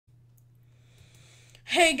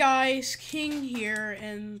Hey guys, King here,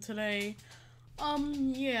 and today,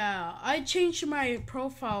 yeah, I changed my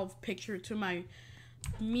profile picture to my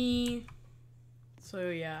me, so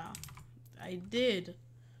yeah, I did,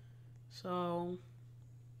 so,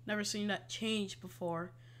 never seen that change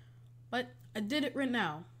before, but I did it right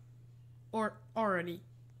now, or already,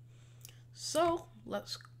 so,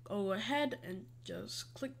 let's go ahead and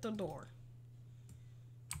just click the door.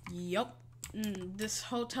 Yup, this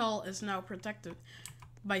hotel is now protected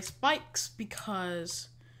by spikes because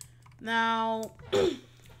now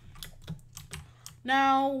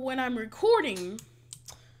when I'm recording,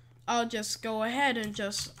 I'll just go ahead and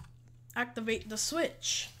just activate the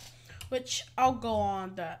switch, which I'll go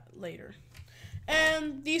on that later.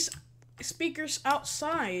 And these speakers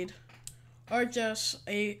outside are just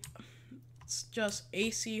AC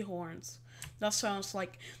horns. That sounds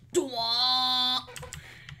like dwah.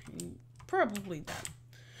 Probably that.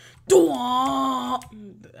 Dwah.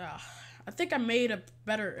 I think I made a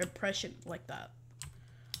better impression like that.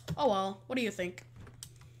 Oh well, what do you think?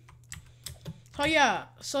 So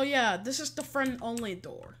yeah, this is the friend only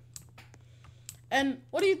door. And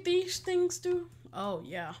what do these things do? Oh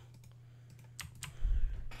yeah.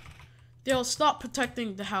 They'll stop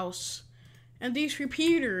protecting the house. And these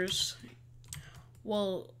repeaters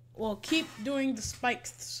will keep doing the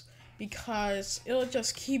spikes because it'll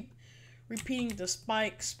just keep repeating the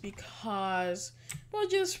spikes because we'll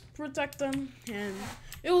just protect them and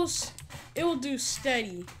it will do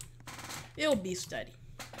steady. It'll be steady.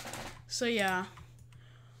 So yeah.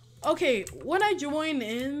 Okay, when I join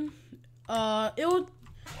in, the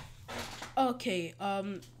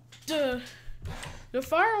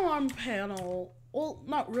fire alarm panel, well,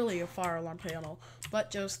 not really a fire alarm panel,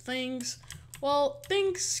 but just things, well,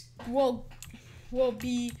 things will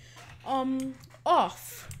be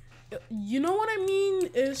off. You know what I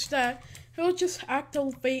mean? Is that it'll just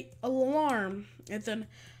activate alarm and then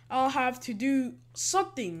I'll have to do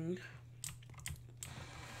something.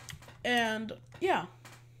 And yeah,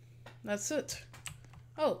 that's it.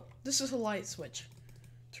 Oh, this is a light switch.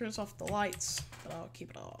 Turns off the lights, but I'll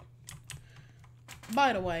keep it on.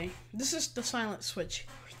 By the way, this is the silent switch.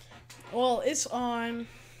 Well, it's on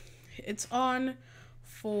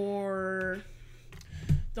for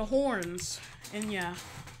the horns, and yeah.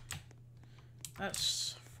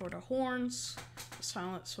 That's for the horns. The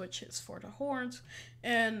silent switch is for the horns.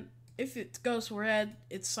 And if it goes red,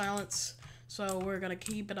 it's silence. So we're gonna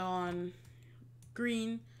keep it on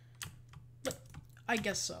green. But I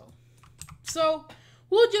guess so. So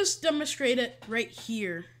we'll just demonstrate it right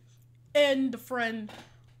here. And the friend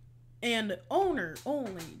and owner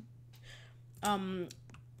only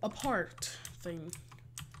apart thing.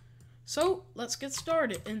 So let's get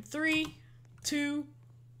started in 3, 2,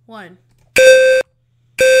 1.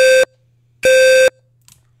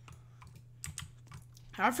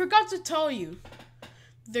 I forgot to tell you,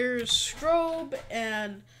 there's strobe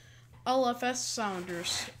and LFS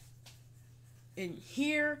sounders in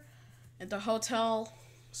here at the hotel.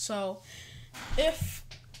 So if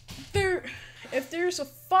there's a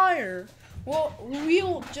fire, well,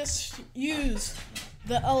 we'll just use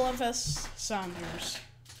the LFS sounders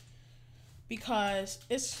because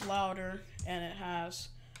it's louder and it has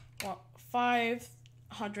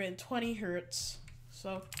 520 hertz.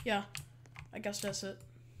 So yeah, I guess that's it.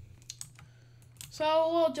 So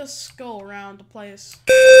we'll just go around the place.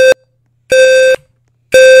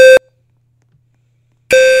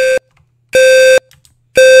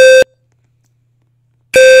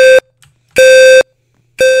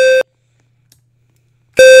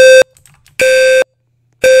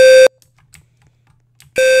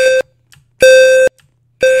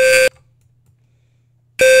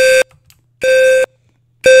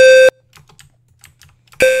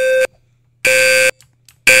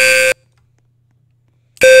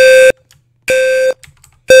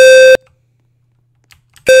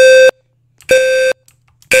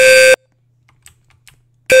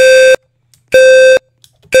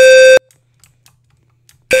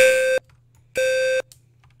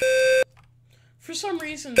 For some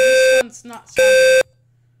reason, this one's not sounding.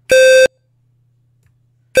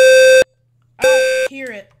 I don't hear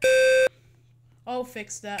it. I'll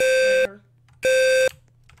fix that later.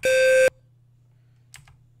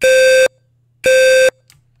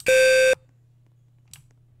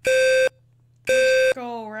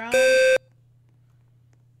 Go around.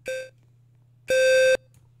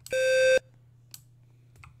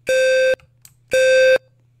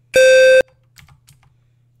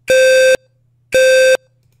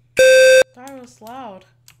 That was loud.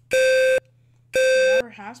 It never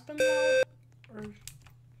has been loud? Or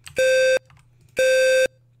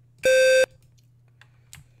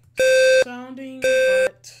sounding,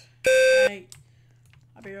 but I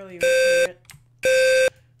barely even hear it.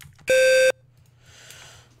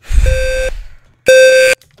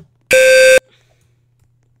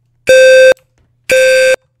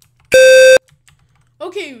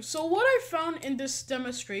 Okay, so what I found in this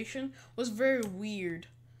demonstration was very weird.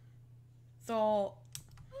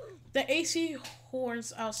 The AC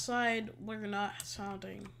horns outside were not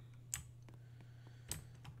sounding.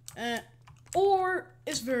 Or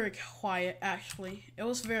it's very quiet, actually. It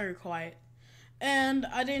was very quiet. And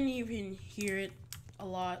I didn't even hear it a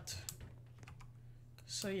lot.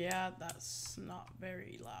 So yeah, that's not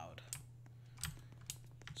very loud.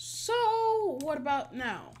 So, what about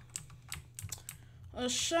now?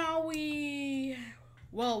 Shall we...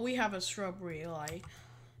 Well, we have a strobe relay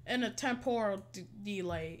and a temporal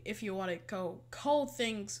delay if you want to code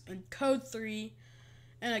things in code 3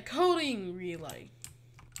 and a coding relay.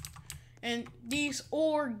 And these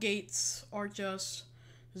OR gates are just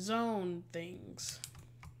zone things.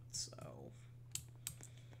 So,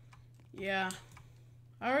 yeah.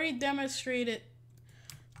 I already demonstrated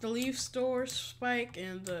the leaf door spike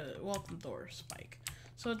and the welcome door spike.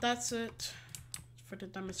 So that's it for the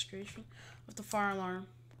demonstration of the fire alarm.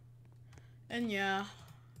 And yeah,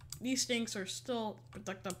 these things are still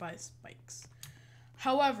protected by spikes.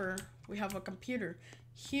 However, we have a computer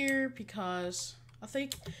here because I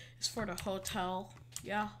think it's for the hotel.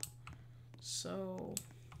 Yeah. So,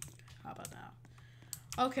 how about now?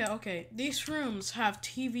 Okay. These rooms have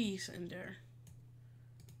TVs in there.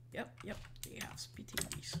 Yep. They have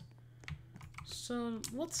TVs. So,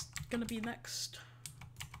 what's gonna be next?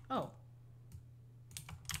 Oh.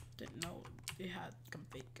 Didn't know it had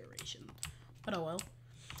configuration. But oh well.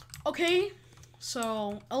 Okay.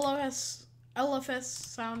 So, LFS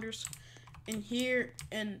sounders in here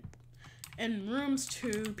and rooms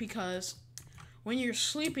too, because when you're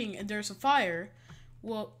sleeping and there's a fire,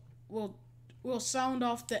 we'll sound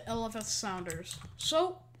off the LFS sounders.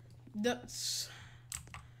 So that's,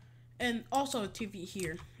 and also a TV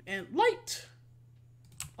here and light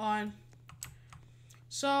on.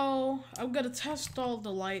 So I'm gonna test all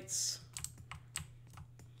the lights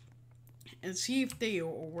and see if they are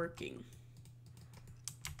working.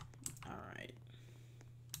 All right,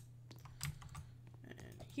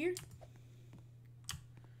 and here.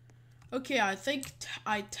 Okay, I think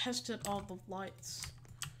I tested all the lights.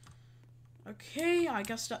 Okay, I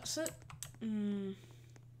guess that's it.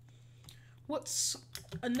 What's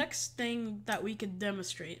a next thing that we could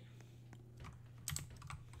demonstrate?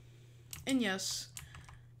 And yes,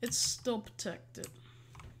 it's still protected.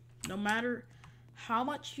 No matter how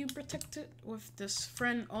much you protect it with this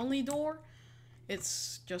friend-only door,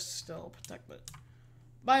 it's just still protected.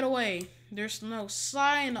 By the way, there's no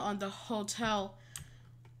sign on the hotel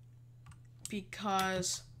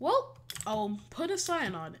because, well, I'll put a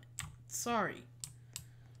sign on it. Sorry.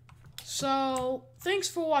 So, thanks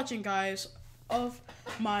for watching, guys, of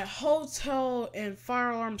my hotel and fire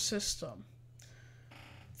alarm system.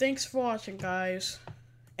 Thanks for watching, guys.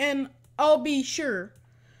 And I'll be sure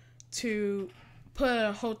to put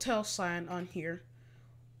a hotel sign on here.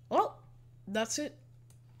 Well, that's it.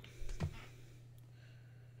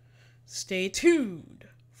 Stay tuned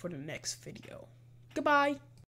for the next video. Goodbye.